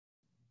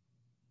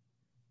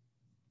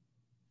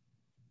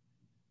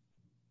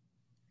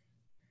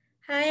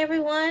Hi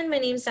everyone, my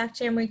name is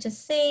Dr. Amrita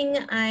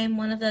Singh. I'm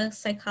one of the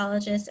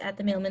psychologists at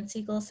the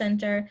Mailman-Siegel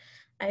Center.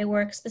 I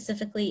work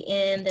specifically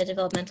in the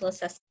developmental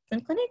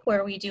assessment clinic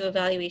where we do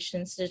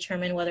evaluations to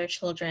determine whether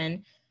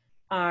children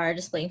are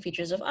displaying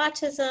features of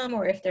autism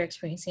or if they're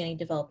experiencing any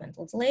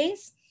developmental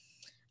delays.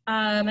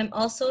 I'm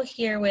also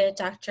here with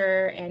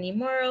Dr. Annie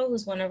Morrow,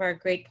 who's one of our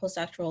great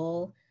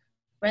postdoctoral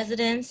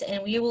residents,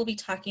 and we will be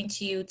talking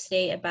to you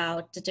today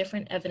about the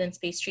different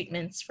evidence-based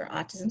treatments for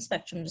autism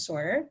spectrum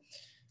disorder.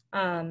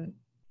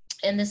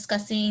 And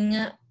discussing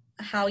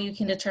how you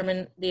can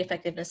determine the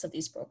effectiveness of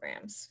these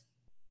programs.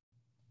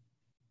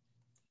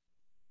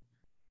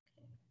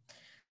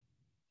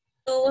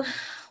 So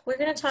we're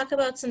going to talk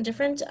about some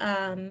different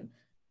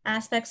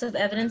aspects of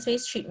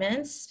evidence-based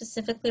treatments.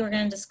 Specifically, we're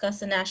going to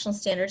discuss the National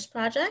Standards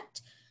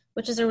Project,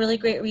 which is a really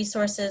great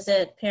resource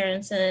that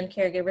parents and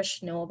caregivers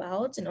should know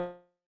about and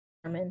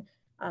determine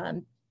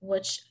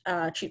which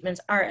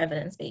treatments are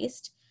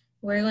evidence-based.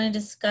 We're going to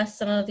discuss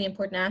some of the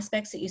important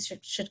aspects that you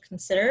should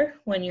consider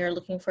when you're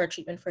looking for a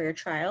treatment for your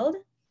child.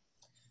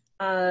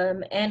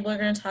 And we're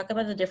going to talk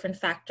about the different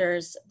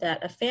factors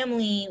that a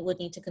family would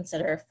need to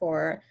consider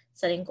for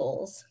setting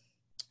goals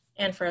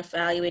and for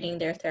evaluating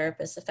their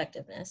therapist's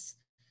effectiveness.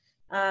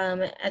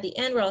 At the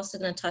end, we're also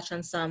going to touch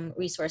on some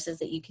resources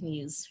that you can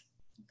use.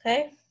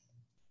 Okay?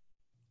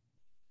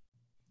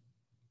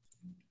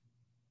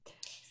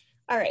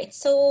 All right,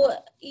 so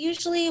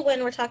usually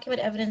when we're talking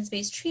about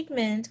evidence-based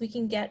treatment, we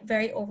can get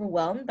very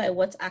overwhelmed by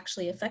what's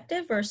actually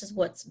effective versus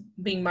what's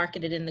being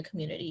marketed in the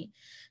community.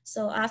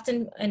 So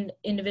often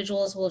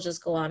individuals will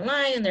just go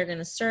online and they're going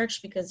to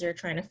search because they're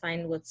trying to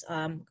find what's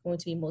going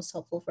to be most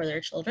helpful for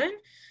their children.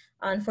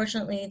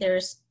 Unfortunately,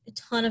 there's a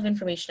ton of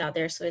information out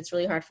there, so it's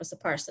really hard for us to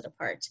parse it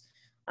apart.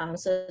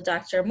 So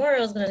Dr.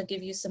 Morrow is going to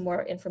give you some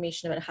more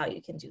information about how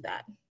you can do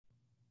that.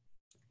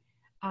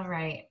 All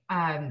right.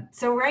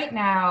 So right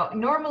now,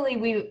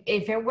 normally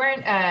if it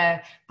weren't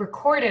a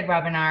recorded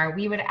webinar,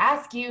 we would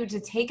ask you to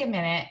take a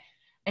minute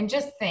and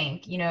just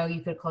think,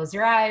 you could close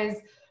your eyes.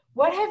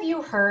 What have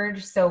you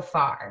heard so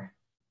far?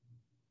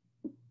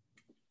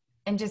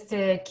 And just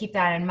to keep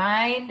that in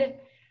mind.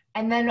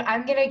 And then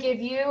I'm going to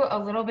give you a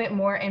little bit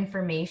more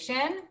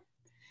information.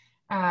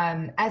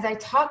 As I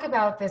talk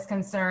about this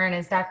concern,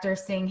 as Dr.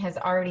 Singh has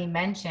already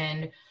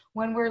mentioned,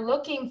 when we're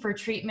looking for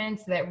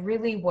treatments that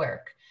really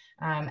work,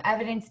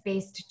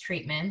 evidence-based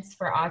treatments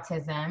for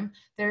autism,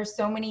 there are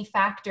so many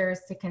factors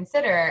to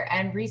consider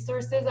and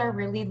resources are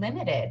really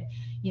limited.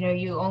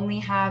 You only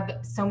have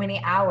so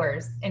many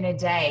hours in a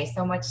day,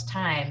 so much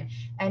time,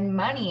 and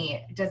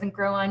money doesn't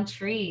grow on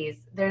trees.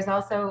 There's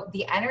also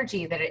the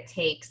energy that it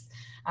takes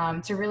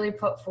to really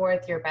put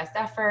forth your best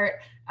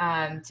effort,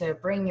 to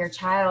bring your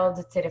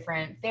child to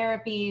different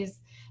therapies.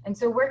 And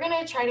so we're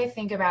going to try to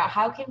think about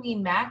how can we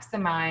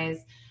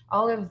maximize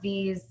all of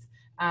these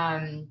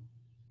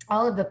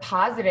all of the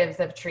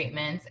positives of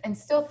treatments and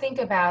still think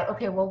about,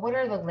 okay, well, what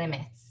are the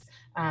limits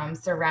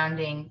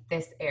surrounding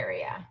this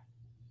area?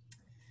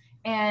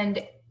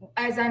 And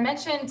as I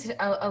mentioned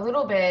a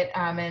little bit,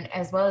 and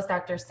as well as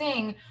Dr.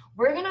 Singh,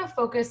 we're going to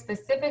focus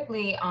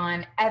specifically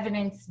on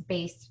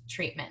evidence-based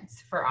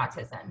treatments for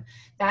autism.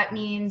 That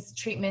means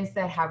treatments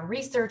that have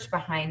research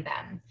behind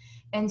them.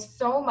 And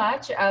so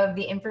much of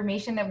the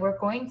information that we're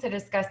going to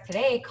discuss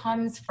today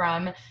comes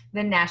from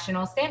the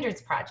National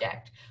Standards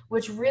Project,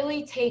 which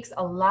really takes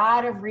a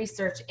lot of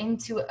research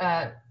into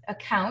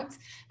account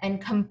and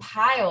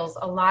compiles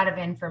a lot of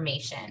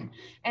information.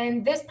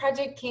 And this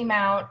project came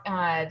out,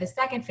 the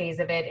second phase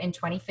of it, in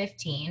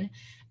 2015.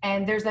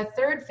 And there's a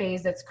third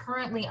phase that's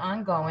currently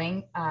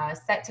ongoing,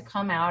 set to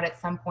come out at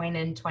some point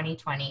in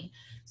 2020.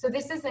 So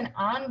this is an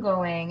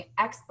ongoing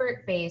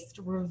expert-based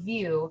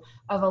review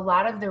of a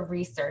lot of the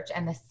research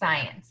and the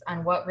science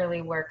on what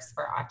really works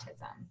for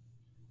autism.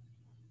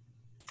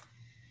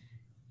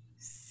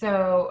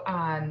 So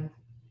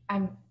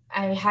I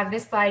have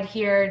this slide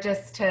here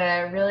just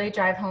to really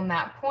drive home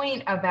that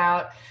point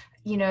about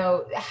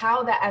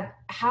how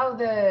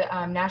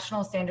the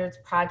National Standards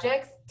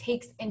Project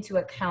takes into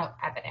account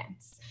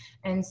evidence.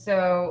 And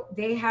so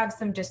they have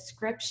some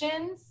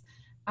descriptions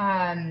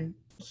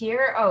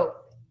here. Oh,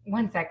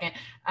 one second.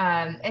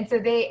 And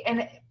so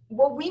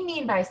what we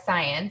mean by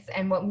science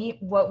and what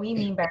we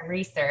mean by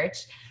research,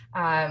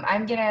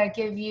 I'm gonna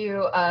give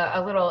you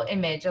a little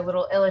image, a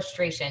little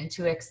illustration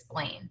to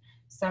explain.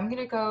 So I'm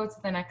gonna go to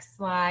the next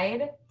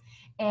slide.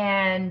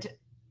 And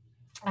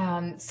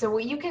so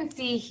what you can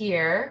see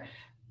here,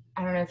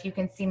 I don't know if you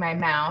can see my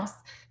mouse,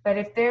 but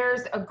if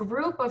there's a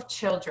group of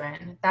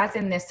children, that's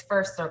in this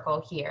first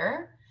circle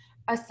here,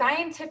 a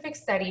scientific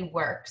study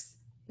works,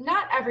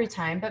 not every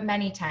time, but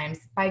many times,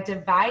 by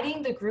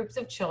dividing the groups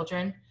of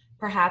children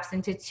perhaps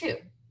into two.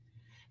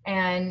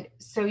 And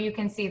so you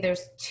can see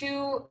there's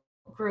two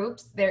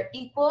groups, they're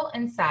equal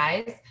in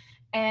size,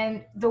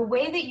 and the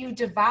way that you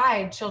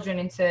divide children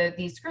into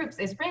these groups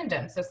is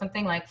random, so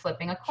something like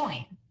flipping a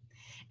coin.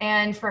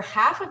 And for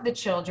half of the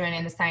children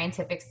in the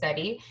scientific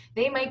study,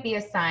 they might be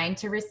assigned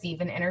to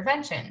receive an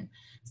intervention,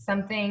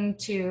 something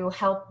to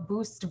help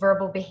boost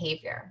verbal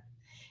behavior.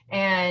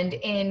 And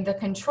in the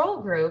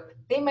control group,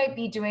 they might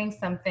be doing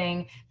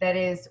something that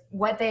is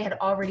what they had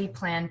already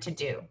planned to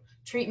do.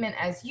 Treatment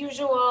as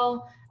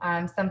usual,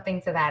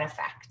 something to that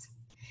effect.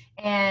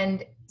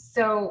 And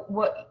so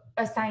what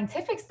a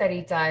scientific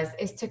study does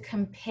is to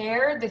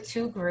compare the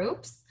two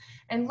groups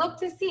and look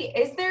to see,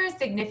 is there a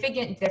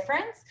significant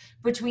difference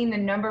between the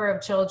number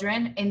of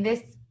children in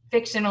this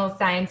fictional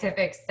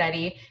scientific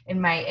study in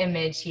my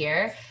image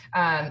here?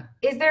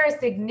 Is there a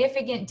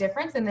significant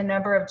difference in the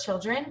number of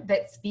children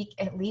that speak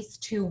at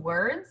least 2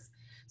 words?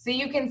 So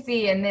you can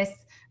see in this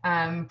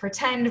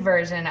pretend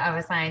version of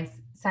a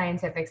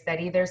scientific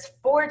study, there's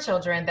 4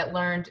 children that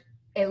learned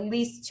at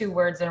least 2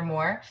 words or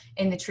more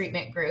in the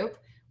treatment group,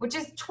 which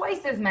is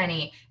twice as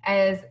many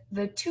as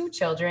the 2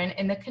 children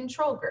in the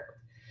control group.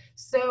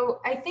 So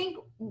I think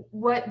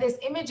what this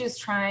image is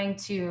trying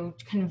to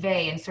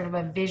convey in sort of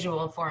a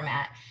visual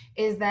format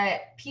is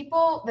that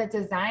people that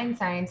design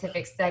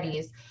scientific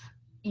studies,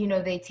 you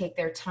know, they take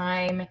their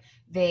time,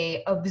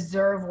 they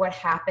observe what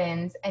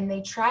happens, and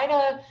they try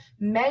to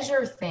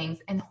measure things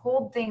and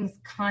hold things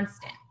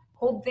constant,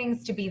 hold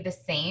things to be the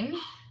same,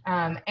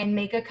 and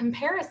make a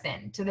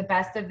comparison to the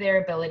best of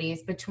their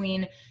abilities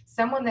between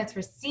someone that's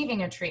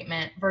receiving a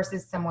treatment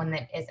versus someone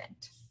that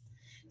isn't.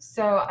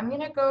 So I'm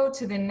going to go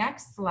to the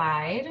next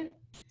slide.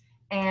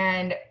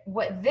 And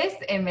what this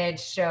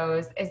image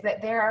shows is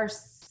that there are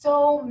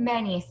so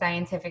many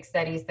scientific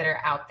studies that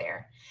are out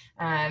there.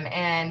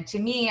 And to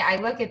me, I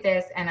look at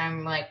this and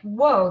I'm like,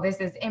 whoa, this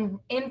is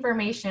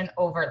information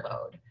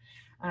overload.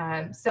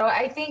 So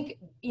I think,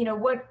 you know,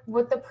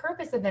 what the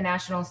purpose of the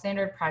National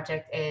Standard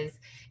Project is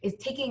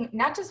taking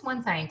not just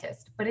one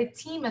scientist, but a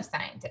team of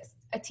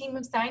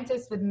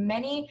scientists with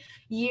many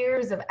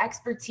years of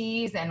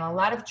expertise and a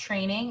lot of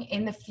training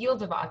in the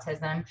field of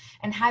autism,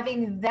 and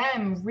having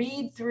them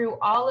read through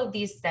all of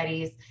these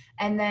studies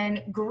and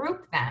then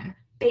group them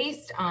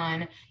based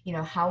on, you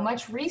know, how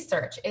much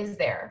research is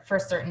there for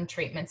certain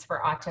treatments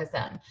for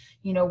autism?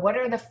 You know, what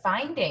are the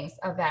findings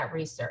of that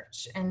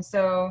research? And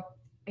so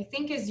I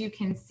think, as you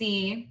can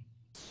see,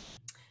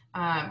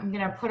 I'm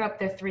going to put up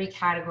the 3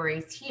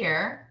 categories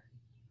here.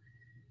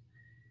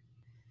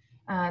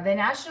 The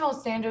National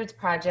Standards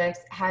Project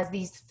has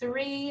these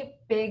 3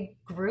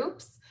 big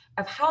groups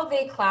of how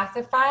they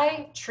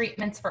classify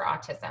treatments for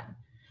autism.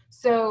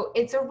 So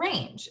it's a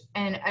range,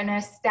 and an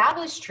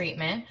established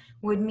treatment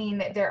would mean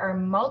that there are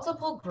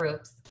multiple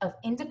groups of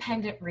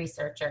independent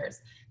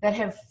researchers that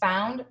have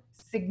found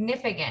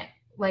significant,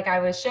 like I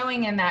was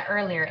showing in that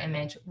earlier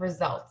image,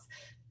 results,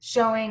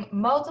 showing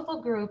multiple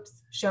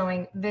groups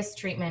showing this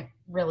treatment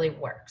really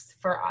works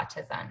for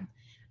autism.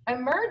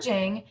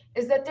 Emerging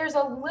is that there's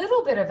a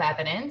little bit of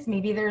evidence,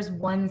 maybe there's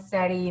 1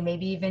 study,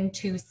 maybe even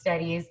 2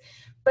 studies,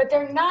 but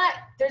there's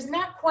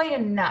not quite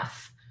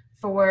enough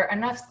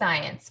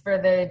science for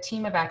the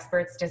team of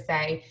experts to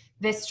say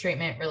this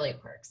treatment really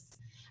works.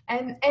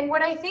 And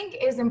what I think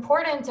is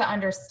important to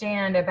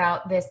understand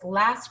about this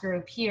last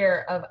group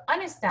here of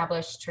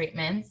unestablished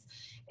treatments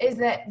is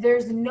that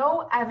there's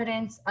no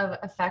evidence of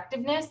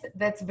effectiveness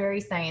that's very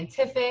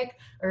scientific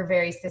or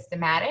very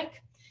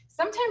systematic.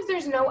 Sometimes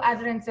there's no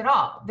evidence at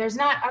all. There's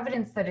not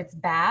evidence that it's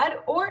bad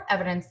or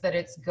evidence that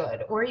it's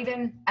good or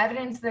even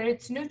evidence that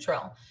it's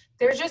neutral.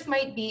 There just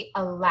might be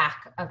a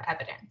lack of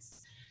evidence.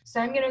 So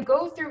I'm going to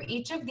go through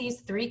each of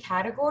these 3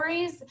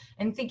 categories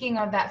and thinking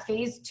of that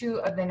phase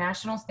 2 of the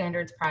National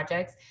Standards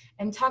Project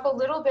and talk a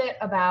little bit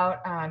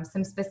about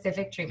some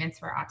specific treatments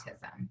for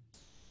autism.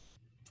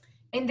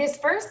 In this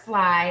first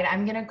slide,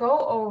 I'm going to go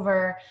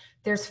over,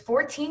 there's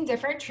 14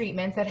 different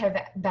treatments that have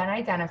been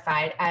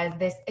identified as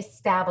this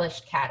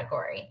established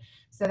category.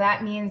 So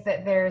that means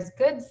that there's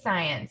good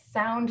science,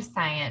 sound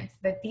science,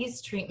 that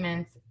these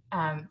treatments,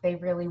 they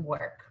really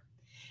work.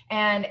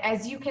 And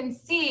as you can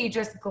see,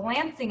 just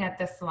glancing at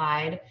the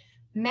slide,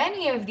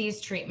 many of these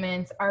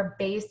treatments are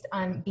based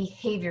on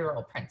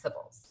behavioral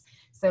principles.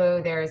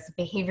 So there's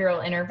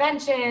behavioral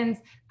interventions,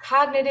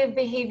 cognitive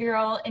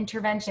behavioral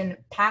intervention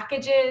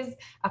packages,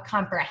 a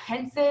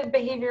comprehensive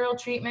behavioral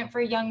treatment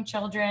for young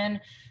children,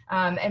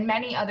 and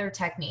many other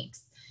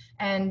techniques.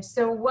 And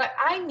so what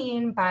I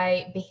mean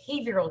by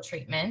behavioral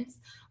treatments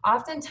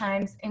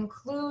oftentimes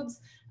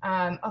includes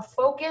a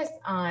focus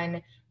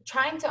on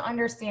trying to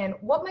understand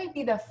what might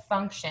be the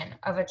function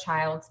of a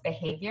child's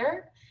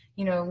behavior,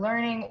 you know,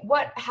 learning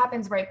what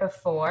happens right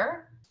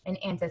before an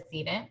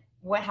antecedent,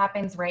 what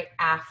happens right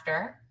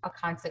after a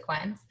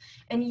consequence,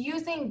 and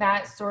using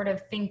that sort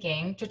of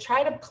thinking to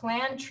try to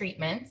plan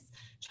treatments,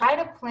 try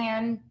to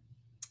plan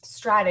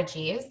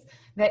strategies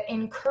that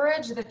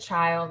encourage the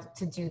child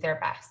to do their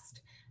best.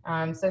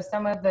 So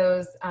some of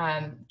those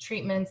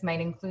treatments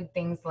might include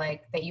things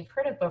like, that you've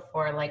heard of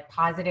before, like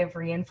positive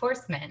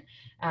reinforcement.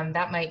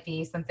 That might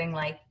be something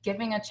like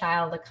giving a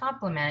child a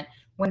compliment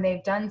when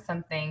they've done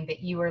something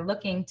that you were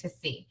looking to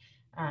see.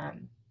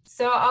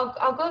 So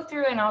I'll go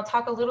through and I'll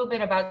talk a little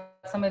bit about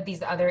some of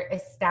these other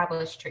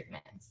established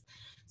treatments.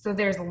 So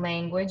there's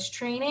language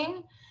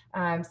training.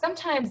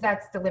 Sometimes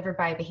that's delivered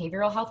by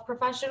behavioral health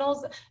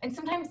professionals, and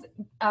sometimes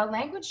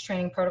language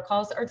training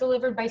protocols are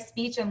delivered by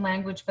speech and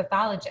language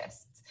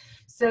pathologists.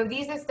 So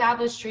these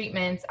established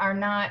treatments are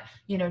not,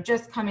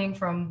 just coming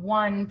from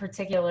one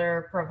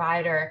particular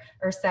provider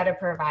or set of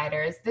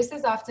providers. This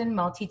is often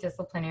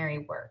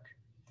multidisciplinary work.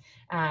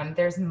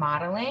 There's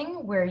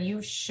modeling, where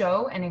you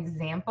show an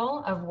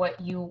example of what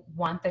you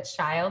want the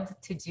child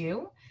to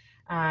do.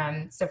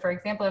 So for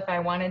example, if I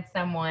wanted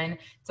someone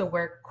to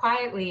work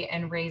quietly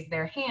and raise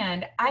their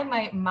hand, I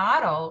might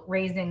model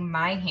raising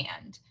my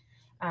hand.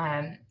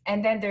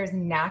 And then there's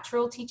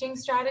natural teaching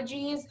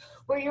strategies,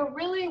 where you're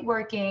really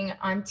working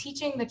on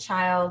teaching the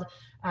child,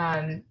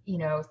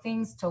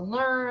 things to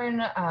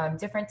learn,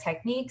 different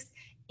techniques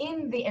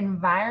in the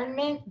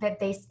environment that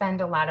they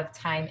spend a lot of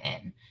time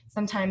in.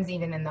 Sometimes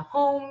even in the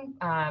home.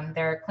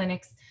 There are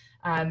clinics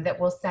that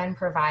will send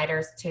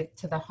providers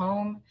to the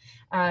home.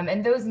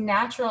 And those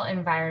natural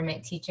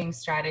environment teaching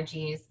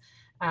strategies,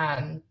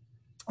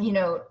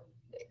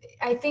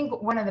 I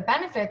think one of the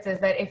benefits is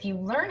that if you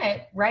learn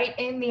it right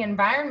in the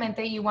environment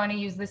that you want to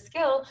use the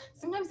skill,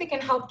 sometimes it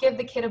can help give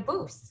the kid a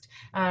boost.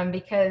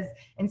 Because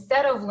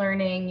instead of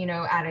learning,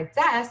 at a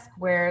desk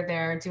where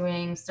they're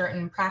doing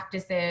certain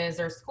practices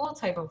or school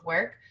type of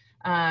work,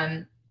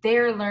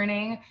 they're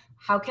learning,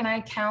 how can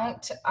I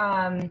count,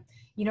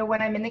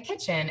 when I'm in the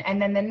kitchen?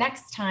 And then the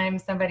next time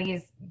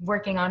somebody's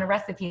working on a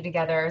recipe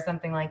together or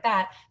something like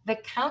that, the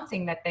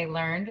counting that they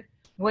learned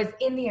was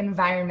in the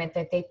environment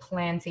that they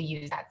plan to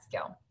use that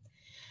skill.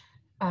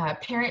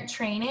 Parent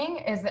training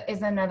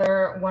is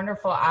another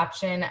wonderful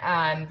option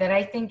that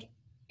I think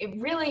it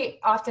really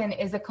often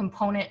is a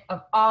component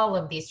of all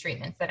of these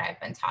treatments that I've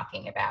been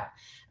talking about.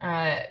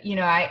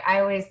 I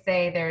always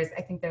say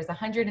I think there's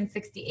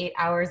 168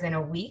 hours in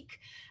a week,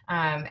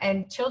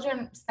 and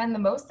children spend the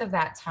most of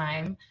that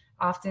time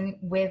often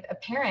with a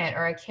parent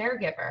or a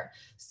caregiver.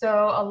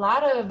 So a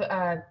lot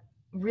of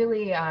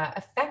really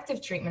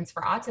effective treatments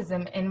for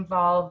autism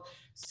involve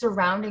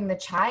surrounding the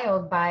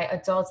child by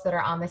adults that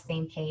are on the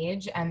same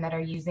page and that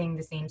are using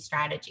the same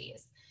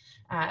strategies.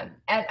 And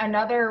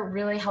another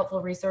really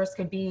helpful resource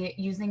could be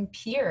using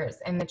peers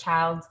in the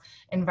child's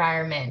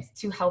environment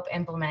to help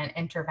implement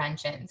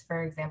interventions.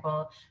 For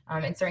example,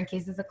 in certain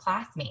cases, a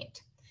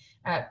classmate.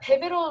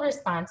 Pivotal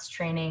response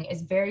training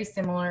is very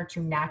similar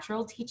to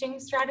natural teaching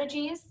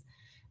strategies.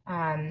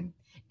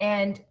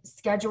 And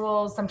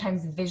schedules,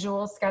 sometimes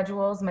visual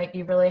schedules, might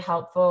be really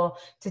helpful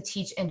to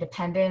teach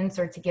independence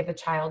or to give a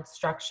child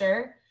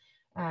structure.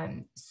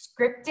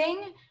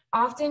 Scripting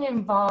often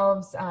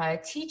involves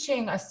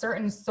teaching a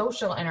certain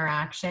social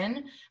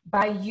interaction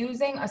by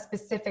using a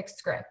specific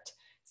script.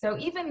 So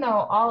even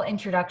though all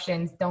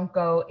introductions don't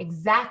go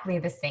exactly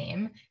the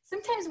same,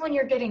 sometimes when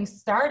you're getting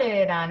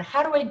started on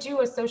how do I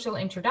do a social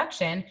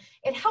introduction,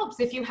 it helps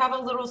if you have a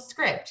little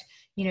script.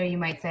 You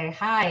might say,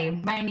 hi,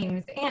 my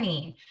name's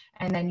Annie.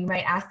 And then you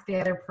might ask the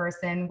other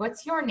person,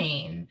 what's your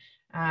name?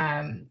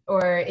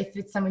 Or if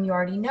it's someone you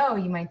already know,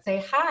 you might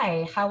say,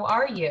 hi, how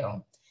are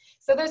you?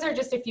 So those are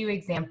just a few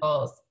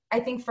examples. I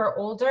think for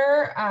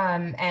older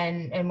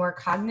and more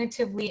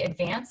cognitively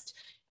advanced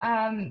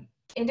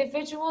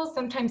individuals,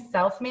 sometimes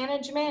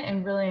self-management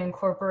and really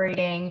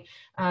incorporating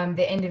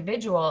the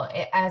individual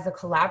as a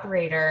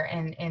collaborator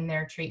in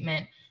their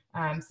treatment.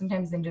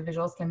 Sometimes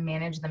individuals can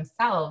manage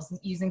themselves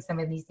using some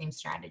of these same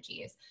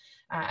strategies.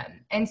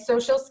 And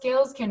social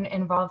skills can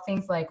involve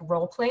things like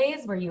role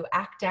plays, where you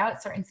act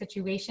out certain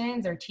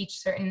situations or teach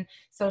certain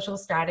social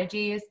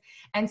strategies.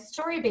 And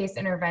story-based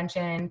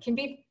intervention can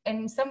be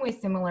in some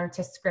ways similar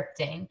to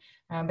scripting,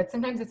 but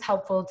sometimes it's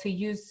helpful to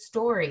use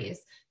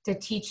stories to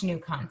teach new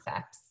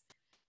concepts.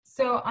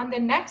 So on the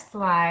next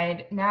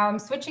slide, now I'm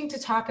switching to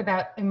talk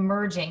about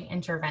emerging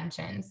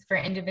interventions for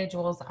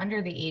individuals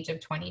under the age of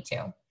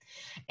 22.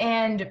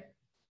 And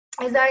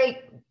as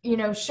I,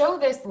 show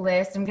this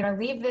list, I'm going to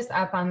leave this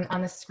up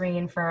on the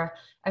screen for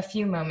a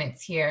few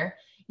moments here.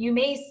 You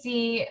may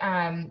see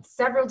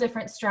several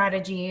different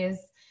strategies.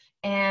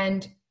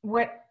 And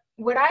what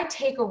I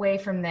take away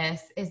from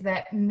this is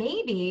that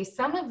maybe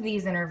some of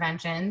these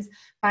interventions,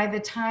 by the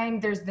time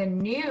there's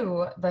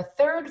the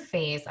third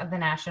phase of the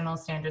National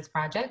Standards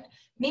Project,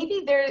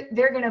 maybe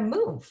they're going to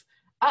move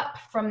up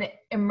from the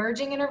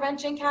emerging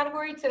intervention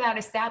category to that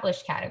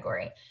established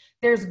category.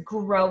 There's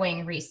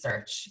growing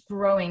research,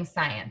 growing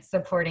science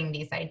supporting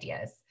these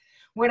ideas.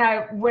 What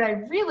I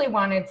really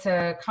wanted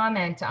to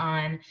comment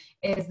on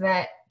is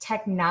that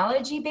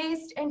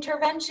technology-based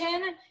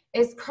intervention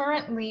is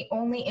currently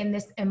only in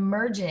this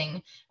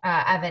emerging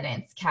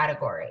evidence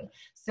category.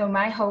 So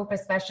my hope,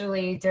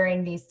 especially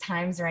during these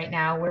times right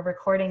now, we're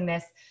recording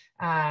this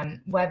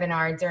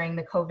webinar during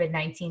the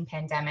COVID-19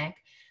 pandemic.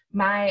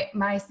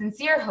 My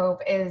sincere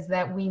hope is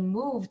that we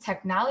move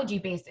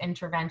technology-based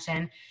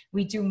intervention,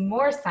 we do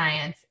more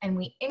science, and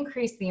we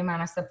increase the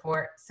amount of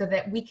support so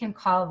that we can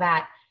call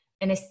that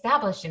an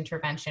established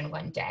intervention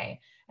one day.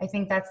 I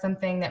think that's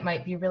something that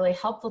might be really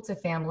helpful to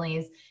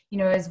families,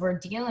 as we're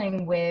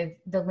dealing with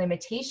the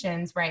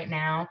limitations right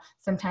now,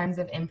 sometimes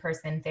of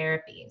in-person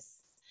therapies.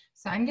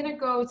 So I'm going to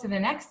go to the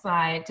next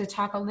slide to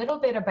talk a little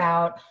bit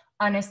about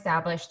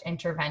unestablished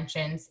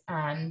interventions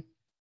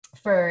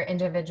for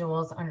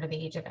individuals under the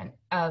age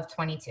of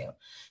 22.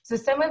 So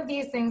some of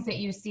these things that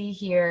you see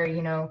here,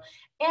 you know,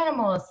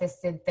 animal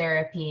assisted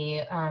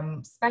therapy,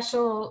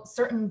 special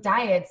certain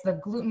diets, the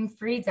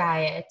gluten-free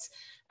diet.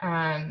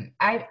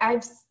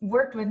 I've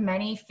worked with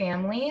many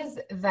families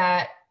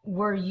that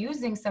were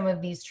using some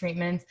of these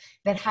treatments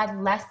that had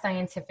less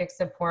scientific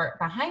support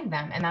behind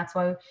them. And that's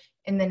why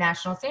in the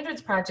National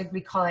Standards Project,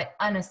 we call it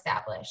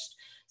unestablished.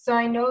 So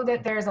I know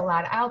that there's a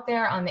lot out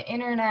there on the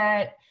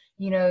internet.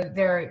 You know,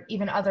 there are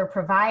even other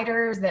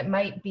providers that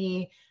might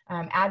be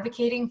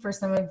advocating for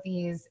some of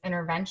these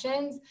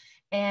interventions.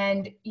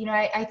 And, you know,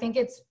 I think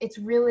it's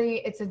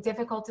a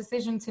difficult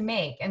decision to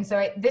make. And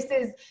so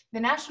the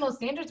National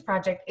Standards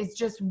Project is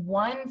just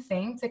one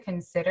thing to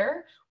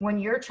consider when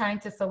you're trying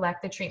to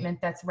select the treatment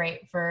that's right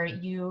for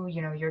you,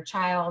 you know, your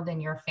child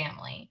and your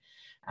family.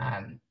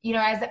 You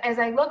know, as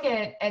I look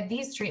at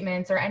these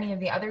treatments or any of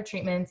the other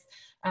treatments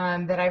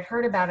that I've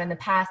heard about in the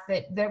past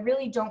that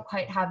really don't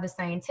quite have the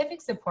scientific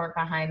support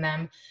behind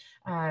them,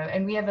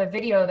 and we have a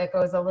video that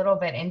goes a little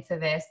bit into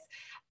this.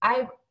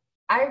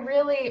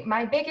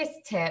 My biggest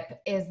tip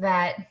is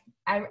that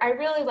I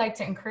really like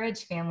to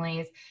encourage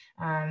families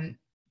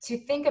to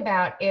think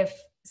about, if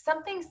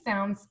something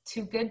sounds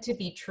too good to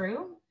be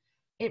true,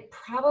 it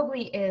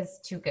probably is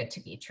too good to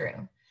be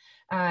true.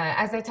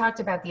 As I talked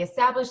about the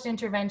established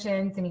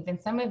interventions and even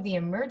some of the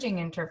emerging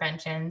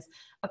interventions,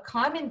 a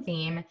common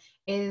theme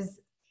is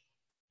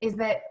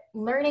that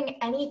learning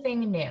anything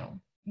new,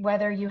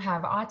 whether you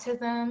have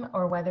autism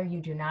or whether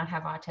you do not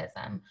have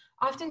autism,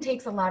 often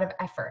takes a lot of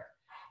effort.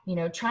 You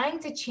know, trying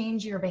to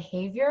change your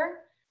behavior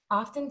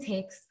often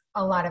takes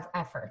a lot of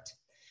effort.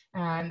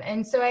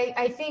 And so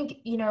I think,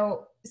 you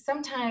know,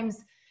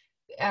 sometimes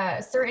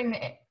certain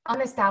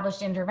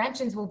unestablished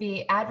interventions will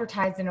be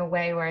advertised in a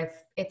way where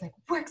it's like,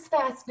 works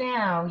fast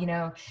now, you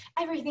know,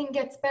 everything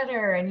gets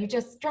better and you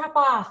just drop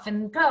off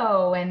and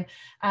go. And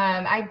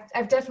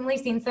I've definitely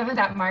seen some of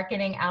that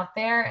marketing out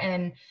there,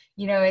 and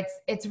you know,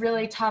 it's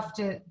really tough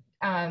to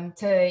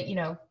you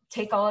know,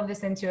 take all of this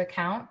into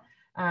account.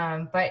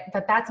 But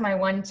that's my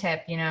one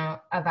tip, you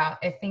know, about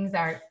if things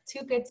are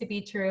too good to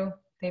be true,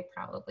 they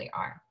probably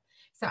are.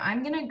 So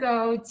I'm going to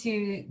go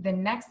to the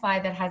next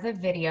slide that has a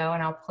video,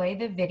 and I'll play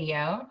the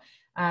video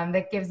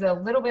that gives a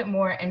little bit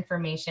more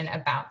information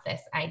about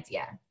this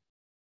idea.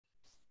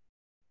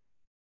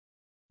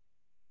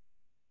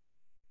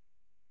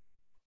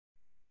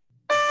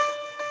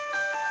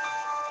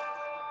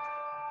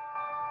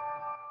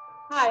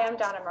 Hi, I'm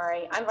Donna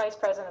Murray. I'm Vice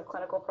President of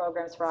Clinical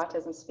Programs for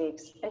Autism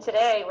Speaks. And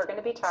today we're going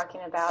to be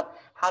talking about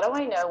how do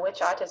I know which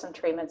autism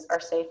treatments are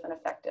safe and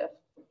effective.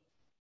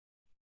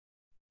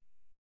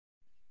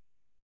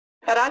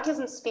 At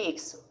Autism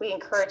Speaks, we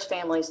encourage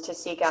families to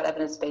seek out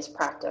evidence-based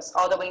practice,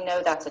 although we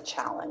know that's a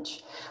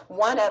challenge.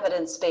 One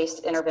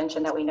evidence-based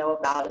intervention that we know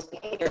about is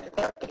behavior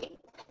therapy.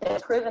 It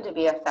has proven to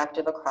be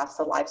effective across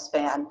the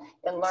lifespan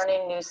in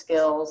learning new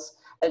skills,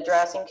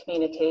 addressing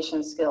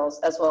communication skills,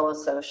 as well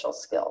as social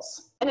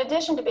skills. In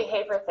addition to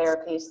behavior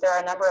therapies, there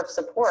are a number of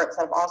supports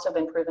that have also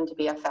been proven to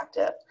be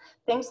effective.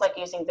 Things like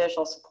using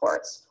visual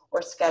supports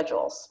or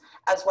schedules,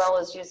 as well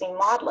as using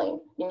modeling.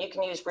 And you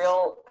can use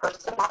real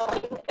person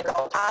modeling in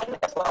real time,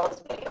 as well as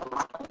video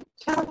modeling.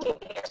 Challenging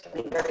behaviors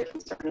can be very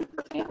concerning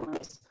for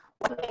families.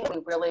 One thing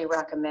we really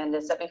recommend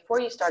is that before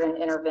you start an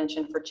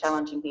intervention for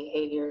challenging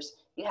behaviors,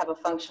 you have a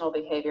functional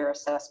behavior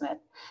assessment.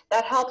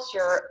 That helps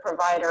your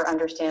provider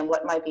understand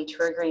what might be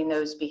triggering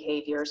those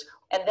behaviors.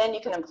 And then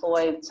you can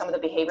employ some of the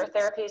behavior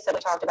therapies that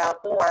we talked about,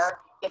 or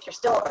if your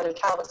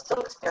child is still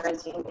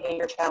experiencing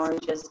behavior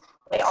challenges,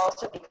 may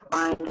also be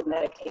combined with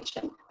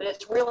medication. But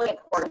it's really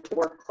important to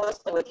work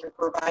closely with your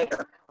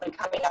provider when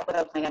coming up with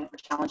a plan for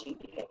challenging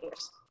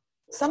behaviors.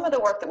 Some of the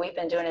work that we've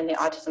been doing in the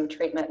Autism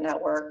Treatment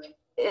Network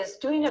is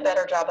doing a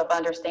better job of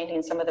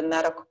understanding some of the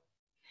medical.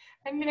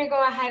 I'm going to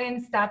go ahead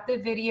and stop the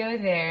video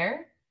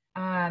there.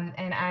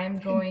 And I'm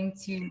going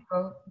to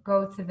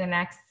go to the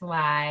next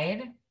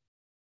slide.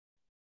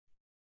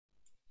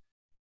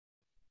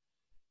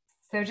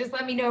 So just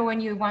let me know when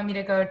you want me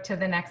to go to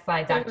the next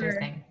slide, Dr.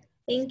 Singh.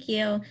 Thank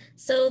you.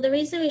 So the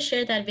reason we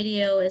shared that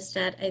video is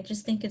that I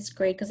just think it's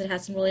great because it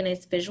has some really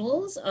nice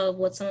visuals of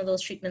what some of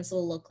those treatments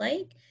will look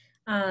like.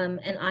 And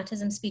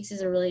Autism Speaks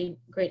is a really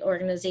great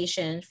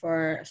organization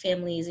for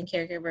families and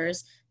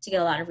caregivers to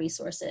get a lot of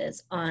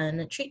resources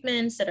on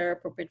treatments that are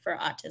appropriate for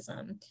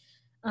autism.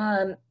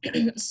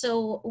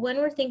 So when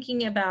we're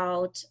thinking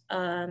about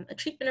a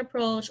treatment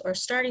approach or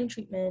starting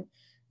treatment,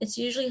 it's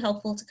usually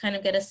helpful to kind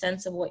of get a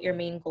sense of what your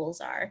main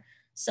goals are.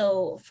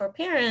 So for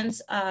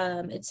parents,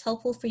 it's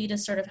helpful for you to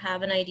sort of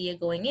have an idea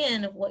going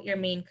in of what your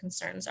main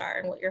concerns are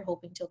and what you're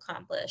hoping to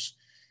accomplish.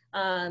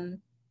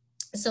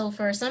 So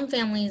for some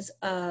families,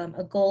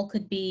 a goal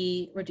could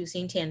be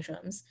reducing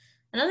tantrums.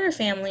 Another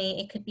family,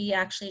 it could be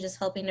actually just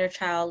helping their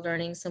child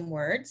learning some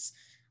words.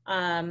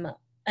 And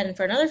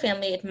for another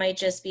family, it might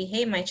just be,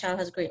 hey, my child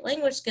has great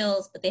language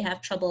skills, but they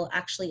have trouble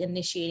actually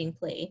initiating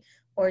play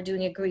or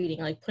doing a greeting,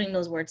 like putting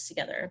those words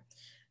together.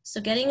 So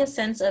getting a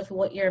sense of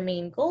what your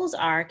main goals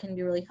are can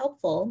be really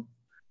helpful.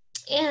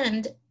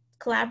 And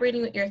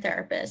collaborating with your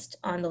therapist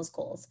on those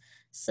goals.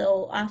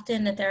 So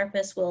often the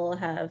therapist will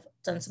have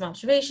done some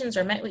observations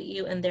or met with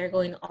you, and they're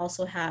going to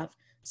also have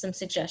some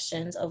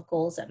suggestions of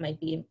goals that might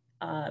be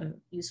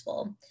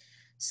useful.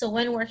 So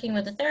when working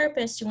with a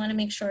therapist, you want to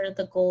make sure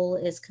the goal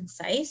is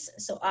concise.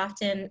 So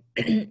often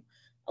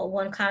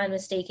one common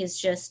mistake is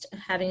just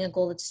having a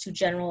goal that's too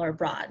general or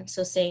broad.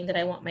 So saying that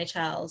I want my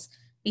child's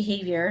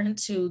behavior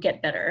to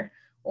get better,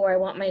 or I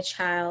want my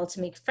child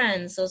to make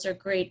friends. Those are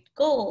great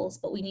goals,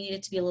 but we need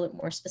it to be a little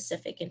bit more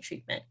specific in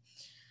treatment.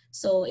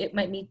 So it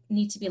might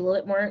need to be a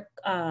little bit more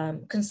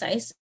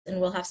concise, and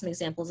we'll have some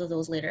examples of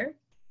those later.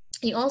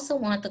 You also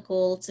want the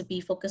goal to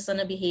be focused on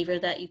a behavior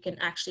that you can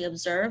actually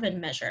observe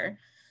and measure.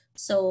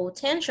 So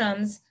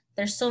tantrums,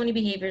 there's so many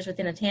behaviors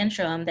within a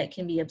tantrum that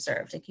can be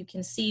observed. Like you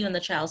can see when the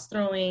child's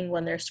throwing,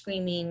 when they're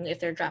screaming, if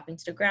they're dropping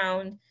to the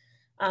ground,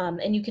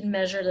 and you can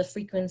measure the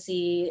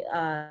frequency,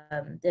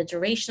 the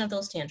duration of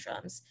those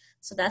tantrums.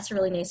 So that's a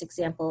really nice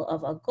example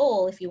of a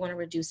goal if you want to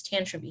reduce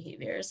tantrum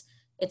behaviors.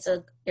 It's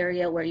an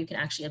area where you can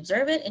actually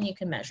observe it and you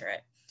can measure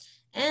it.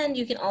 And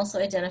you can also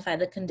identify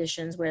the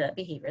conditions where that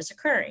behavior is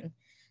occurring.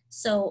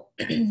 So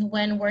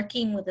when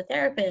working with a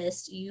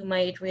therapist, you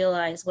might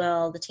realize,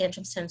 well, the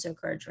tantrums tend to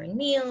occur during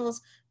meals,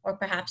 or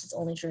perhaps it's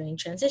only during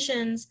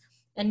transitions.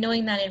 And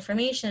knowing that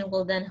information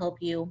will then help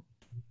you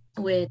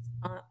with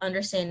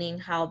understanding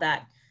how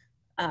that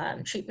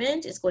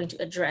treatment is going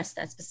to address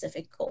that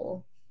specific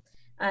goal.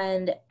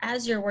 And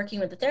as you're working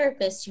with the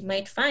therapist, you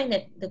might find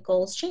that the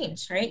goals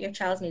change, right? Your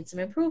child's made some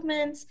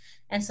improvements,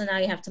 and so now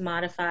you have to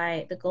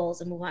modify the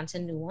goals and move on to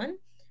a new one.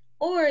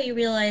 Or you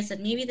realize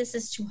that maybe this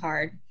is too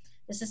hard.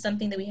 This is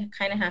something that we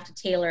kind of have to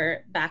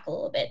tailor back a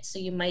little bit. So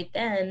you might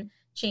then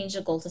change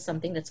the goal to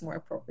something that's more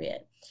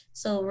appropriate.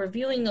 So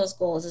reviewing those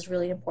goals is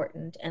really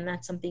important, and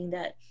that's something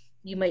that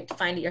you might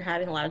find that you're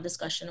having a lot of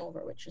discussion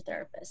over with your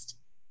therapist.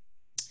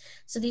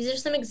 So these are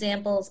some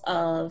examples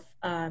of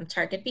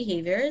target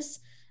behaviors.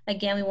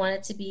 Again, we want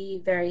it to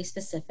be very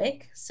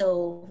specific.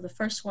 So the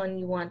first one,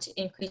 you want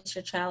to increase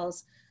your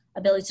child's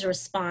ability to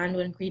respond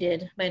when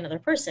greeted by another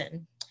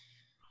person.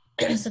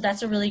 So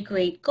that's a really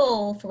great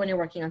goal for when you're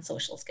working on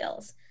social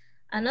skills.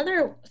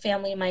 Another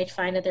family might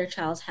find that their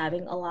child's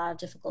having a lot of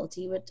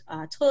difficulty with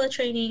toilet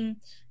training.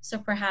 So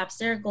perhaps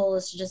their goal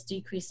is to just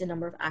decrease the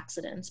number of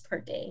accidents per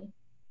day.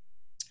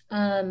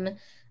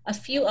 A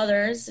few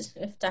others,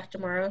 if Dr.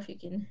 Morrow, if you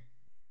can,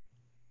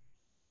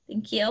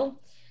 thank you.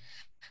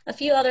 A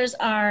few others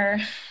are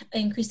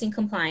increasing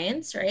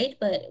compliance, right?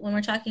 But when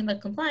we're talking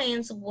about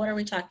compliance, what are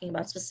we talking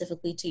about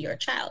specifically to your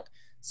child?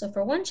 So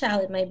for one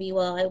child, it might be,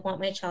 well, I want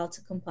my child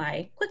to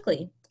comply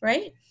quickly,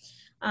 right?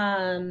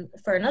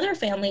 For another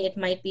family, it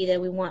might be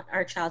that we want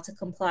our child to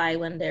comply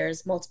when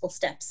there's multiple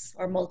steps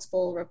or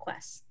multiple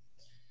requests.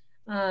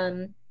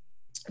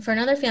 For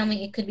another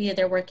family, it could be that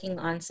they're working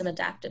on some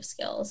adaptive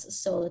skills.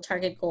 So the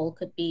target goal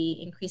could be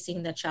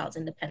increasing the child's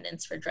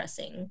independence for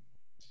dressing.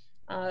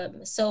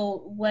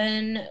 So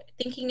when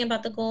thinking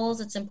about the goals,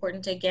 it's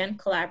important to, again,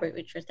 collaborate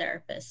with your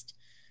therapist.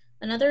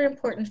 Another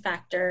important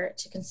factor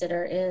to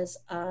consider is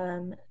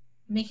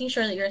making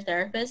sure that your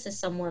therapist is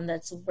someone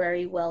that's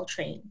very well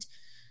trained.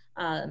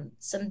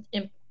 Some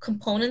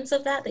components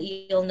of that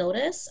you'll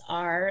notice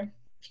are,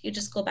 if you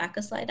just go back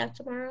a slide,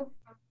 Dr. Morrow.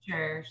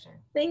 Sure, sure.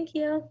 Thank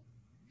you.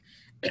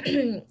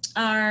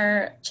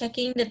 Are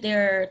checking that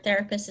their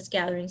therapist is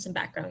gathering some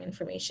background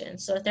information.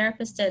 So a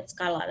therapist that's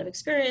got a lot of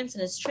experience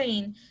and is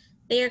trained,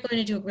 they are going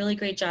to do a really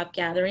great job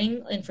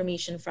gathering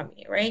information from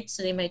you, right?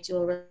 So they might do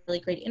a really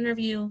great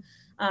interview.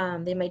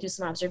 They might do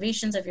some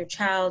observations of your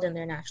child and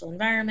their natural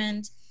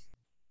environment.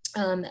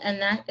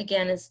 And that,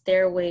 again, is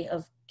their way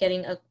of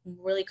getting a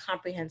really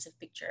comprehensive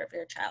picture of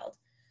your child.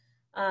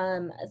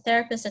 A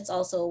therapist that's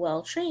also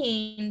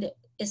well-trained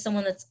is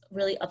someone that's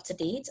really up to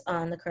date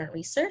on the current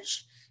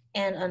research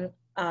and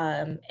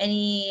on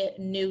any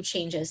new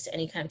changes to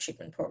any kind of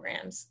treatment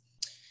programs.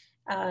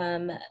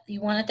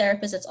 You want a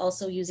therapist that's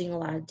also using a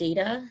lot of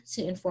data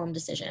to inform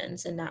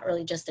decisions and not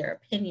really just their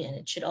opinion.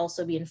 It should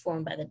also be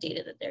informed by the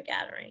data that they're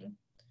gathering.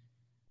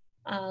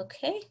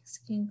 Okay, so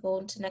you can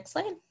go to the next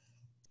slide.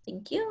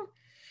 Thank you.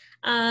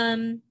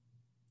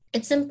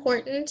 It's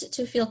important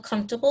to feel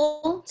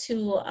comfortable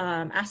to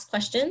ask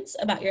questions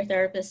about your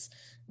therapist,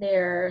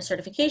 their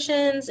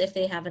certifications, if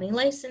they have any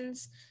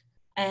license.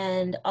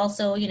 And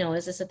also, you know,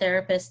 is this a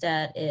therapist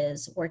that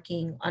is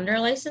working under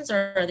a license,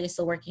 or are they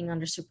still working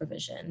under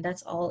supervision?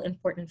 That's all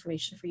important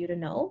information for you to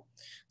know.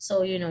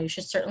 So, you know, you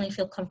should certainly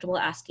feel comfortable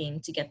asking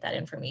to get that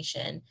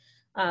information.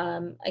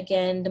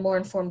 Again, the more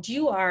informed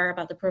you are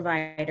about the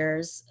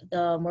providers,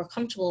 the more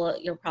comfortable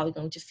you're probably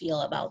going to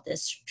feel about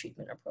this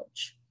treatment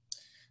approach.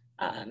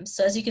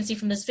 So as you can see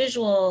from this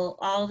visual,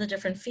 all the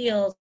different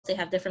fields, they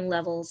have different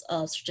levels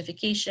of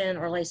certification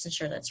or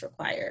licensure that's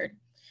required.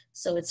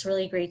 So it's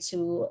really great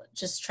to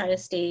just try to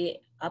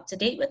stay up to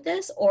date with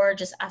this, or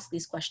just ask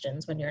these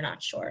questions when you're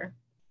not sure.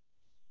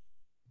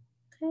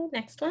 Okay,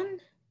 next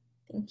one.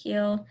 Thank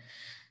you.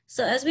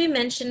 So as we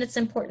mentioned, it's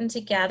important to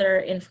gather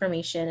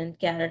information and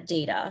gather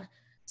data.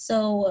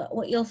 So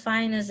what you'll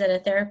find is that a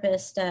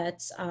therapist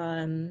that's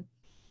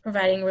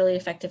providing really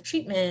effective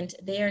treatment,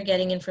 they are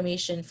getting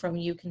information from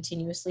you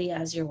continuously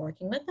as you're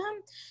working with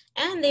them.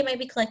 And they might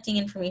be collecting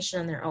information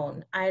on their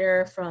own,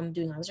 either from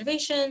doing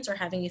observations or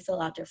having you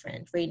fill out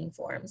different rating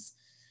forms.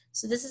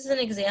 So this is an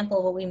example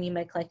of what we mean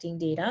by collecting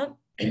data.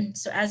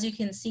 So as you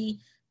can see,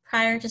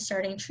 prior to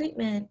starting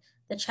treatment,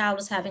 the child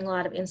was having a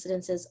lot of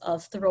incidences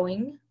of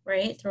throwing,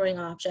 right? Throwing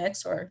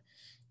objects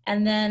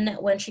and then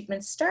when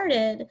treatment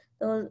started,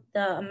 the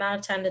amount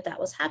of time that that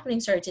was happening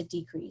started to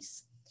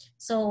decrease.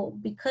 So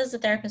because the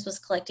therapist was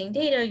collecting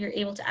data, you're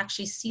able to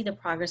actually see the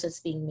progress that's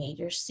being made.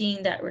 You're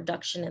seeing that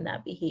reduction in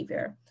that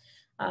behavior.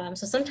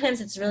 So sometimes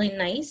it's really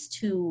nice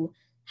to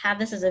have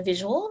this as a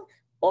visual,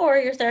 or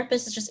your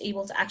therapist is just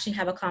able to actually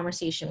have a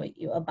conversation with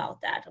you about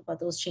that, about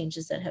those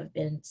changes that have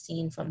been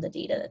seen from the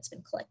data that's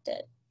been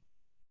collected.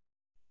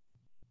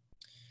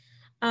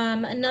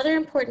 Another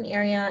important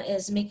area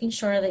is making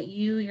sure that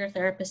you, your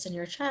therapist, and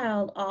your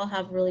child all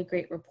have really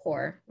great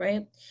rapport,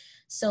 right?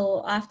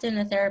 So often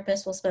a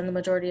therapist will spend the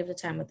majority of the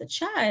time with the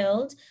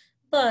child,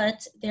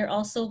 but they're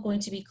also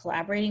going to be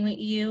collaborating with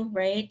you,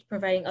 right?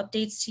 Providing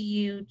updates to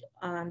you,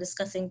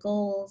 discussing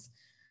goals.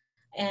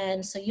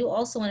 And so you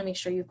also want to make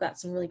sure you've got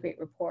some really great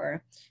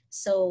rapport.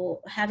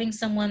 So having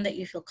someone that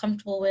you feel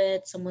comfortable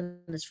with, someone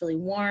that's really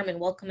warm and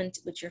welcoming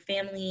with your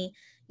family.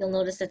 You'll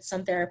notice that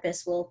some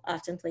therapists will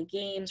often play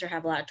games or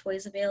have a lot of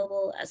toys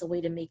available as a way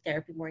to make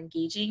therapy more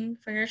engaging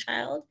for your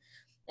child.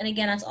 And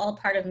again, that's all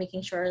part of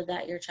making sure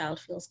that your child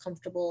feels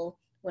comfortable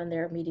when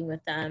they're meeting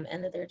with them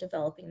and that they're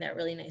developing that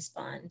really nice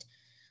bond.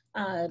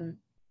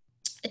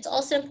 It's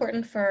also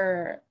important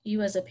for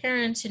you as a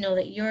parent to know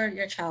that you're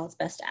your child's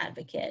best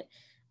advocate.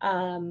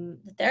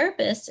 The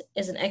therapist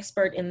is an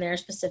expert in their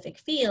specific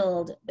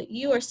field, but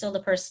you are still the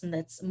person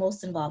that's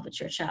most involved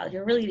with your child.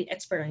 You're really the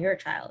expert on your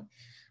child.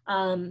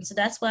 So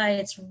that's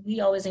why we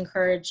always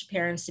encourage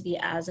parents to be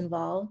as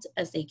involved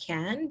as they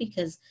can,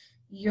 because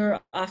you're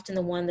often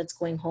the one that's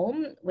going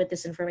home with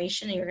this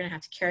information and you're going to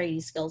have to carry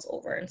these skills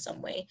over in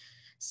some way.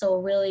 So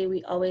really,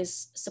 we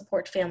always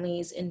support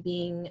families in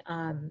being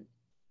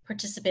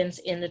participants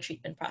in the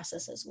treatment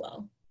process as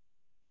well.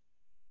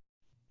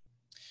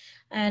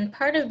 And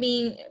part of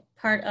being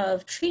part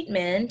of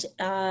treatment,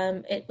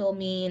 it will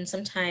mean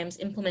sometimes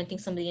implementing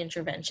some of the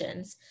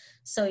interventions.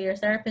 So your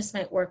therapist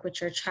might work with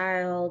your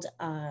child.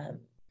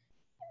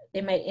 They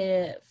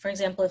might, for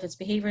example, if it's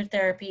behavior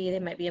therapy, they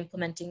might be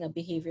implementing a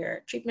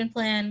behavior treatment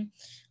plan,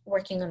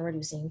 working on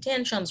reducing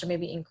tantrums or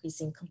maybe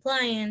increasing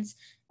compliance.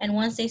 And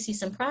once they see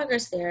some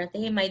progress there,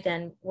 they might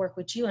then work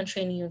with you on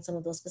training you in some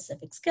of those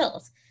specific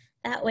skills.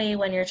 That way,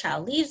 when your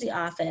child leaves the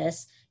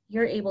office,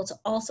 you're able to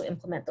also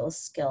implement those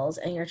skills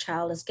and your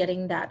child is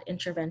getting that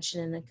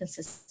intervention in a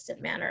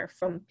consistent manner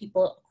from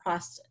people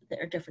across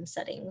their different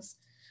settings.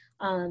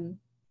 So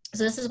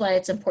this is why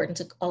it's important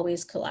to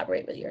always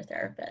collaborate with your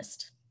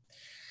therapist.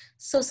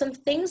 So some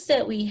things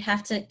that we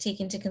have to take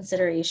into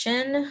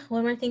consideration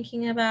when we're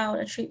thinking about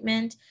a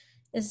treatment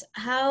is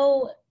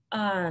how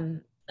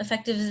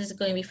effective is it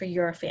going to be for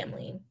your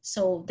family.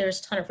 So there's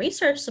a ton of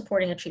research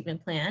supporting a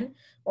treatment plan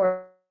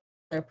or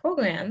a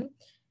program,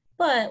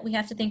 but we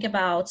have to think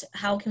about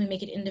how can we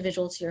make it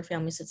individual to your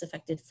family so it's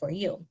effective for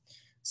you.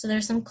 So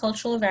there's some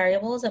cultural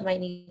variables that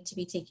might need to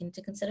be taken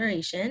into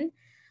consideration.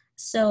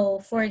 So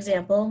for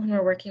example, when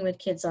we're working with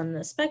kids on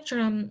the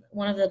spectrum,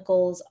 one of the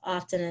goals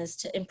often is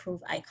to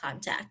improve eye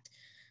contact.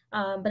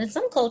 But in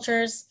some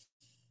cultures,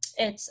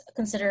 it's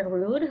considered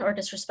rude or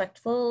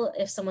disrespectful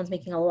if someone's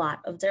making a lot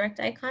of direct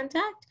eye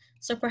contact.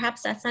 So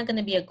perhaps that's not going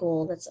to be a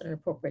goal that's an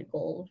appropriate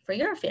goal for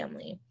your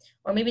family.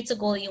 Or maybe it's a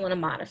goal you want to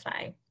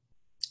modify.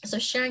 So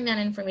sharing that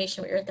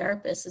information with your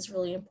therapist is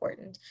really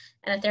important.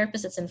 And a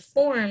therapist that's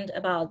informed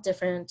about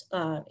different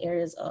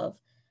areas of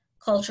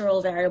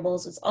cultural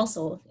variables is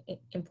also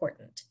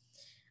important.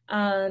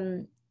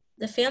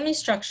 The family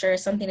structure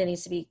is something that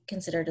needs to be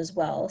considered as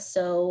well.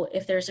 So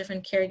if there's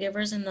different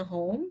caregivers in the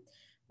home,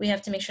 we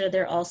have to make sure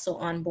they're also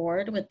on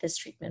board with this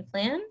treatment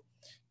plan.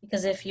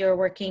 Because if you're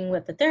working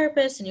with the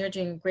therapist and you're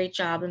doing a great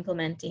job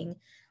implementing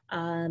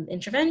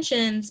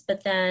interventions,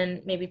 but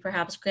then maybe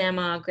perhaps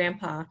grandma,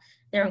 grandpa,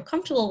 they're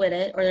uncomfortable with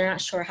it or they're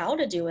not sure how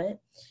to do it,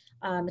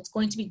 it's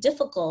going to be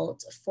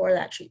difficult for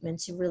that treatment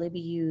to really be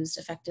used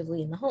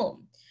effectively in the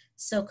home.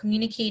 So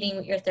communicating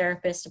with your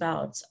therapist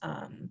about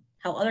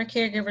how other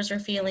caregivers are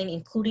feeling,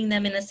 including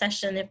them in a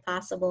session if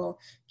possible,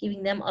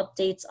 giving them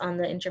updates on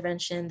the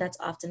intervention, that's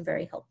often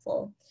very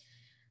helpful.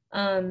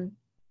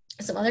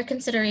 Some other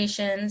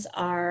considerations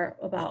are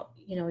about,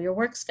 your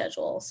work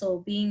schedule. So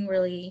being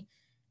really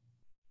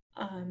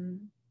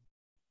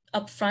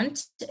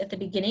upfront at the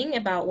beginning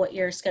about what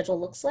your schedule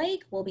looks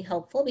like will be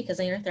helpful, because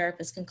then your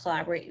therapist can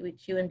collaborate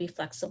with you and be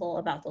flexible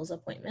about those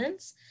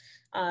appointments.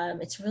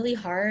 It's really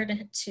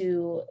hard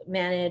to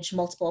manage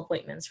multiple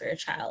appointments for your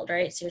child,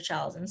 right? So your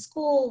child's in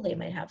school, they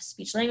might have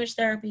speech language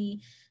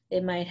therapy,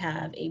 they might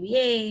have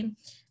ABA,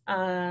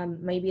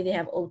 maybe they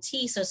have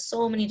OT,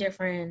 so many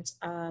different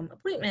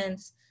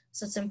appointments.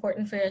 So it's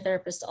important for your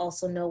therapist to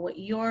also know what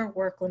your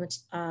work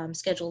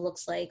schedule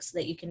looks like so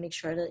that you can make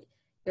sure that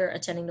you're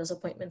attending those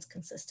appointments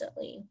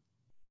consistently.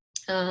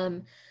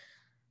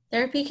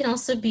 Therapy can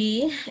also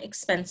be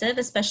expensive,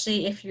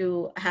 especially if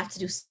you have to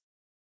do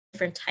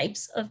different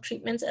types of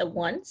treatments at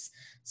once.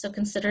 So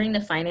considering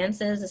the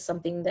finances is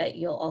something that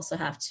you'll also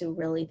have to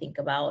really think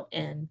about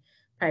and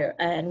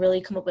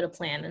really come up with a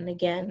plan. And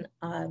again,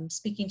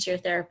 speaking to your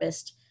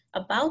therapist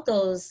about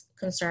those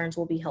concerns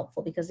will be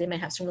helpful because they might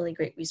have some really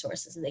great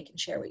resources that they can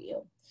share with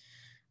you.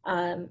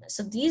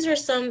 So these are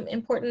some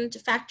important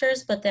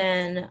factors, but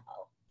then,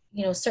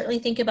 certainly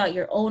think about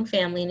your own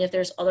family and if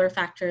there's other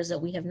factors that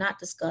we have not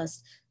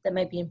discussed that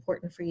might be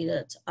important for you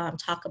to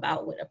talk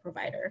about with a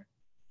provider.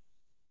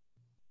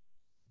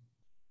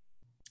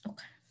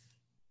 Okay.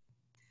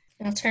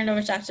 I'll turn it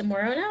over to Dr.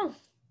 Morrow now.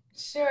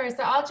 Sure.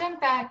 So I'll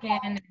jump back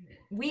in.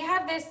 We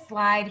have this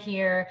slide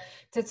here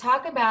to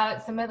talk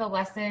about some of the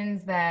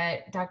lessons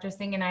that Dr.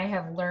 Singh and I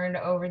have learned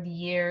over the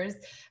years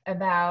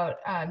about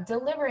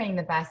delivering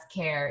the best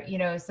care.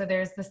 So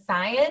there's the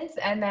science,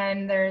 and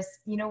then there's,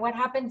 what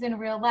happens in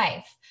real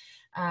life.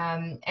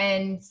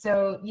 And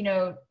so,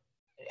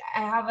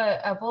 I have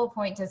a bullet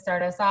point to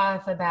start us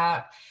off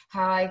about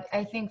how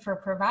I think for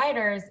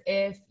providers,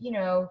 if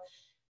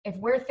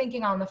we're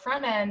thinking on the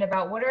front end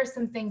about what are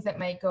some things that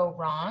might go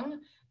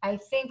wrong, I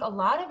think a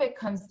lot of it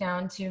comes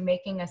down to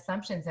making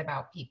assumptions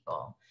about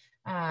people,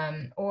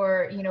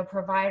 or,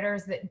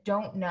 providers that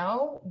don't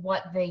know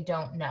what they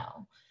don't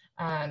know.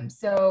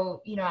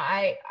 So,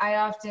 I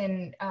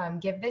often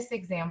give this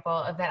example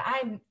of that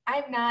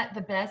I'm not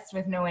the best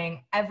with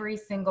knowing every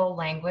single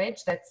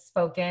language that's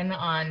spoken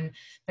on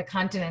the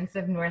continents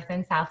of North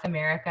and South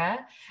America.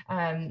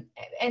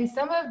 And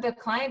some of the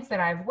clients that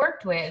I've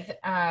worked with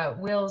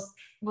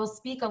will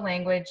speak a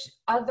language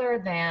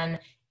other than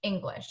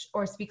English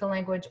or speak a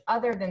language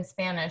other than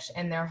Spanish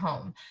in their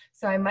home.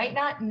 So I might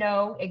not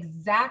know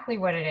exactly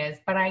what it is,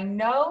 but I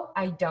know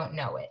I don't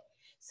know it.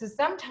 So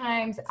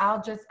sometimes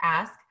I'll just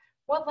ask,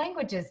 what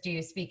languages do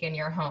you speak in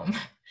your home?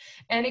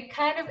 And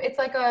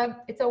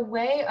it's a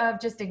way of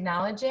just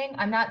acknowledging.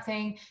 I'm not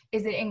saying,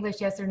 is it English?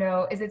 Yes or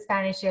no? Is it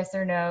Spanish? Yes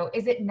or no?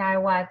 Is it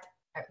Nahuatl?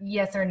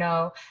 Yes or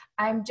no?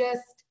 I'm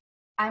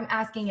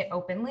asking it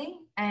openly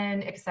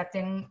and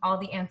accepting all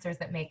the answers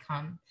that may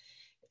come.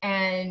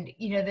 And,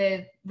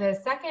 the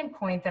second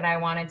point that I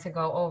wanted to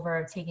go over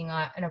of taking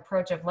an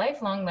approach of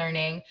lifelong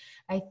learning,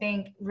 I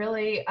think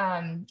really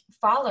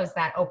follows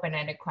that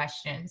open-ended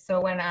question. So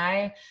when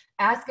I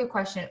ask a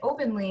question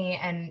openly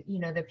and,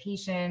 the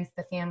patients,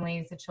 the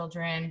families, the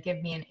children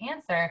give me an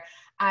answer,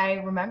 I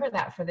remember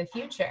that for the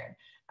future.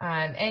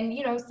 And,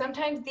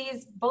 sometimes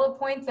these bullet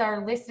points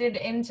are listed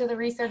into the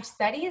research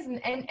studies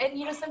and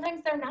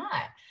sometimes they're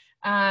not.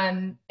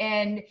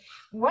 And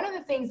one of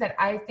the things that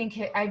I think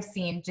I've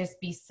seen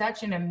just be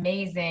such an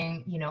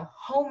amazing,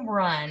 home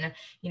run,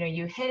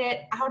 you hit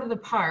it out of the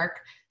park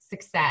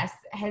success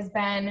has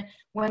been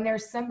when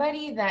there's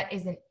somebody that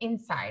is an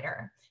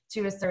insider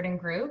to a certain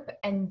group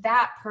and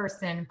that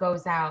person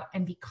goes out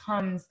and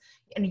becomes,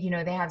 and,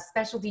 they have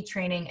specialty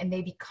training and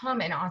they become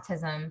an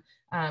autism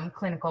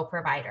clinical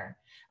provider.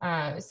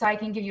 So I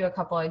can give you a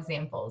couple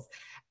examples.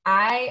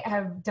 I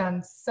have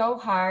done so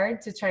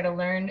hard to try to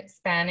learn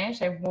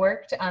Spanish. I've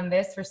worked on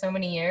this for so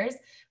many years,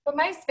 but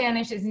my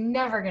Spanish is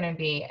never going to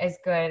be as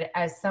good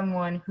as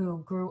someone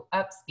who grew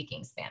up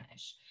speaking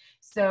Spanish.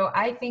 So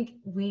I think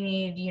we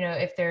need,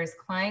 if there's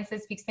clients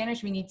that speak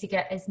Spanish, we need to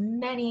get as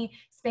many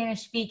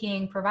Spanish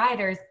speaking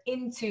providers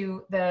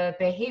into the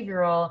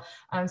behavioral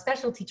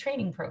specialty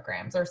training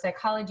programs or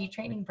psychology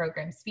training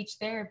programs, speech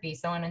therapy,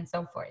 so on and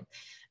so forth.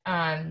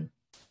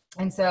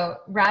 And so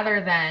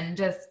rather than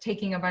just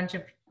taking a bunch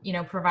of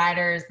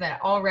providers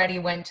that already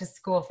went to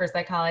school for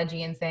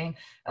psychology and saying,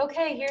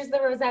 okay, here's the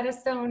Rosetta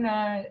Stone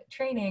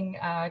training.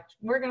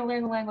 We're going to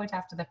learn the language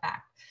after the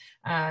fact.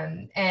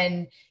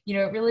 And,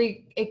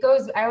 it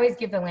goes, I always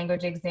give the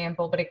language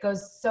example, but it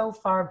goes so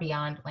far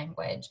beyond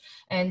language.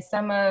 And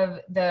some of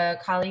the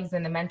colleagues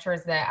and the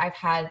mentors that I've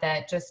had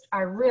that just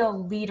are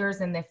real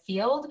leaders in the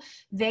field,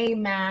 they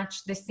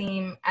match the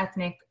same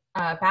ethnic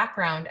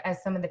background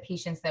as some of the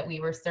patients that we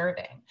were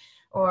serving.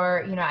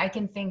 Or, I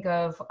can think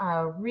of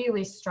a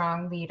really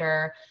strong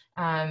leader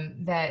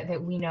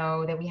that we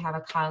know, that we have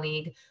a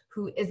colleague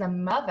who is a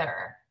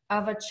mother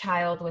of a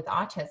child with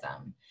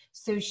autism.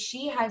 So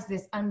she has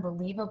this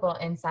unbelievable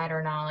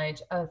insider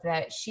knowledge of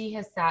that she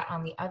has sat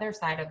on the other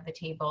side of the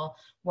table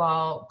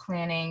while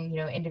planning,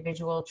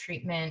 individual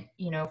treatment,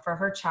 for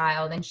her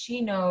child. And she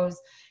knows,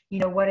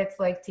 what it's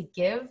like to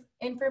give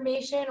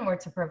information or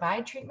to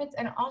provide treatments,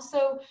 and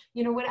also,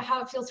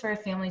 how it feels for a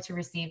family to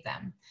receive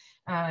them.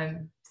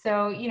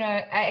 So,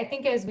 I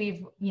think as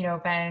we've,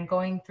 been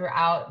going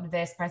throughout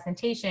this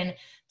presentation,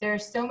 there are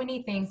so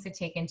many things to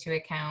take into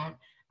account.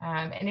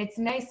 And it's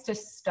nice to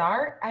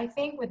start, I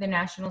think, with the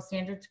National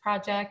Standards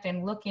Project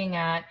and looking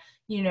at,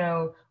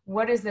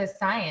 what is the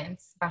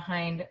science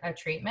behind a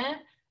treatment?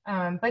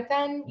 But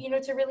then,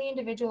 to really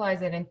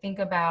individualize it and think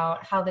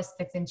about how this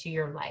fits into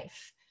your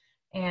life.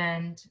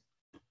 And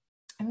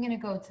I'm going to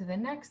go to the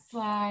next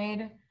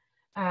slide.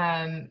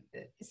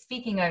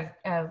 Speaking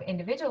of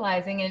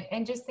individualizing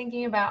and just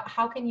thinking about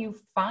how can you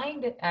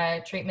find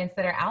treatments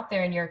that are out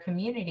there in your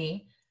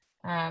community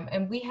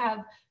And we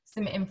have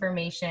some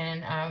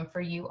information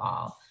for you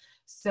all.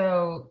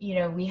 So, you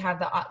know, we have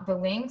the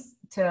links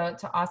to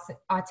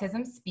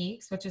Autism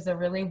Speaks, which is a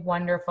really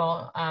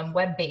wonderful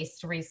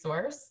web-based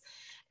resource.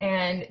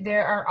 And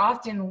there are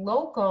often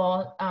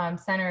local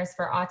centers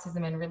for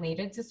autism and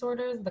related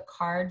disorders, the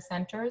CARD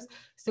centers.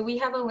 So we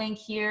have a link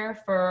here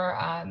for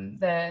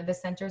the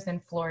centers in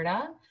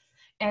Florida.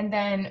 And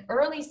then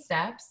early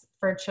steps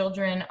for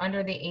children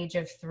under the age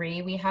of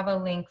 3, we have a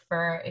link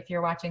for, if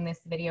you're watching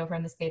this video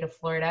from the state of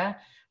Florida,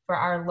 for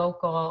our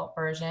local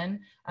version.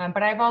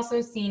 But I've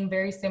also seen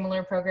very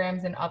similar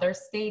programs in other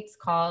states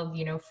called,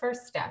 you know,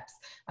 First Steps.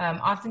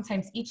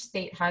 Oftentimes each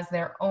state has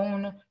their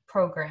own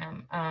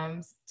program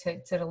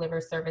to deliver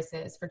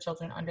services for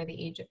children under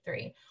the age of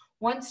 3.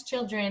 Once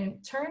children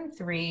turn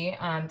 3,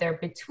 they're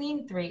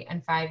between 3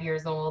 and 5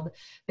 years old,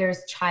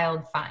 there's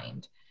Child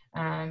Find.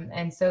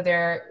 And so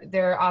there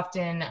are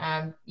often,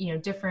 you know,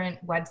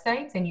 different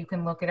websites, and you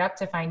can look it up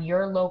to find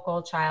your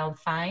local Child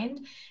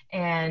Find.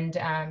 And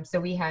so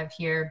we have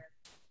here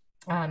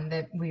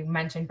that we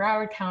mentioned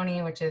Broward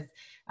County, which is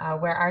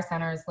where our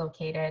center is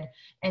located.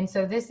 And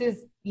so this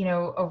is, you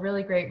know, a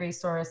really great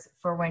resource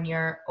for when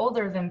you're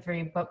older than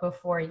 3, but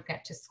before you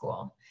get to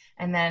school.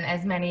 And then,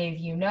 as many of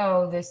you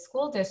know, the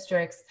school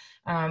districts,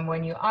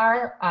 when you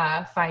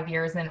are 5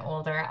 years and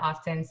older,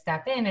 often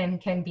step in and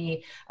can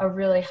be a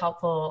really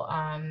helpful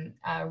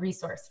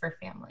resource for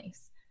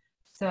families.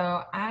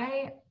 So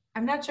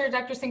I'm not sure,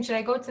 Dr. Singh, should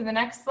I go to the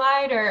next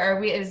slide,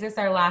 or is this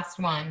our last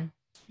one?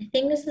 I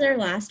think this is our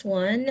last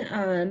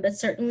one, but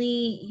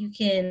certainly you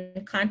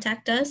can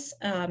contact us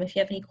if you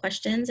have any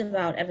questions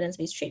about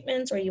evidence-based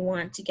treatments or you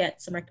want to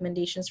get some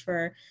recommendations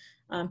for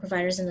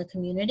providers in the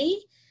community.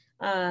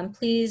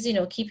 Please, you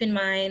know, keep in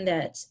mind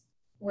that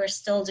we're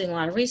still doing a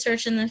lot of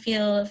research in the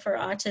field for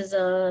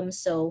autism,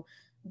 so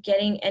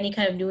getting any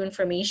kind of new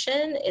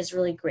information is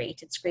really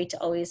great. It's great to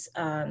always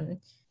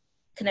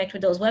connect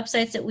with those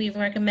websites that we've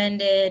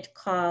recommended,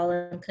 call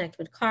and connect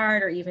with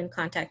CARD, or even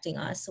contacting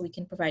us so we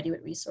can provide you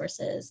with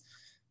resources.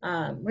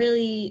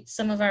 Really,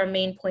 some of our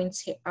main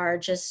points are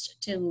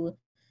just to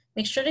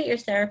make sure that your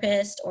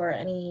therapist or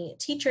any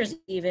teachers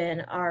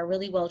even are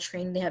really well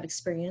trained, they have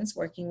experience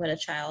working with a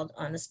child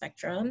on the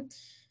spectrum.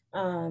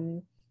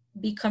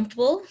 Be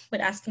comfortable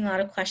with asking a lot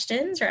of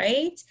questions,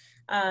 right?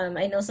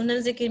 I know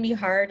sometimes it can be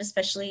hard,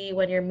 especially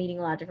when you're meeting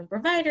a lot of different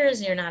providers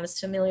and you're not as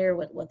familiar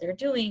with what they're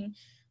doing.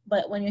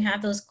 But when you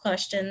have those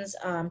questions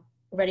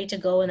ready to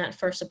go in that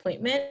first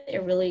appointment,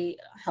 it really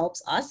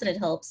helps us and it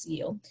helps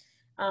you.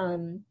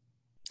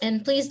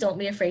 And please don't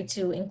be afraid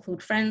to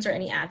include friends or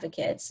any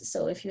advocates.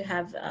 So if you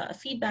have a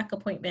feedback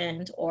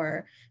appointment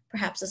or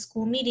perhaps a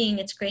school meeting,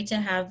 it's great to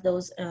have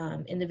those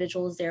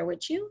individuals there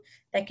with you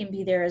that can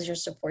be there as your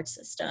support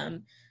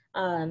system.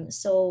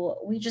 So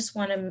we just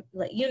want to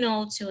let you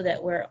know too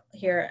that we're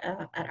here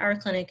at our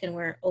clinic and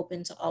we're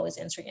open to always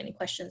answering any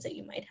questions that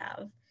you might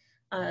have.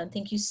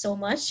 Thank you so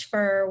much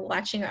for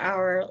watching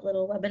our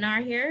little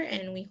webinar here,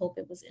 and we hope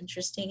it was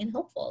interesting and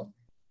helpful.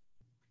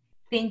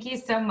 Thank you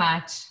so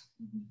much.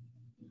 Mm-hmm.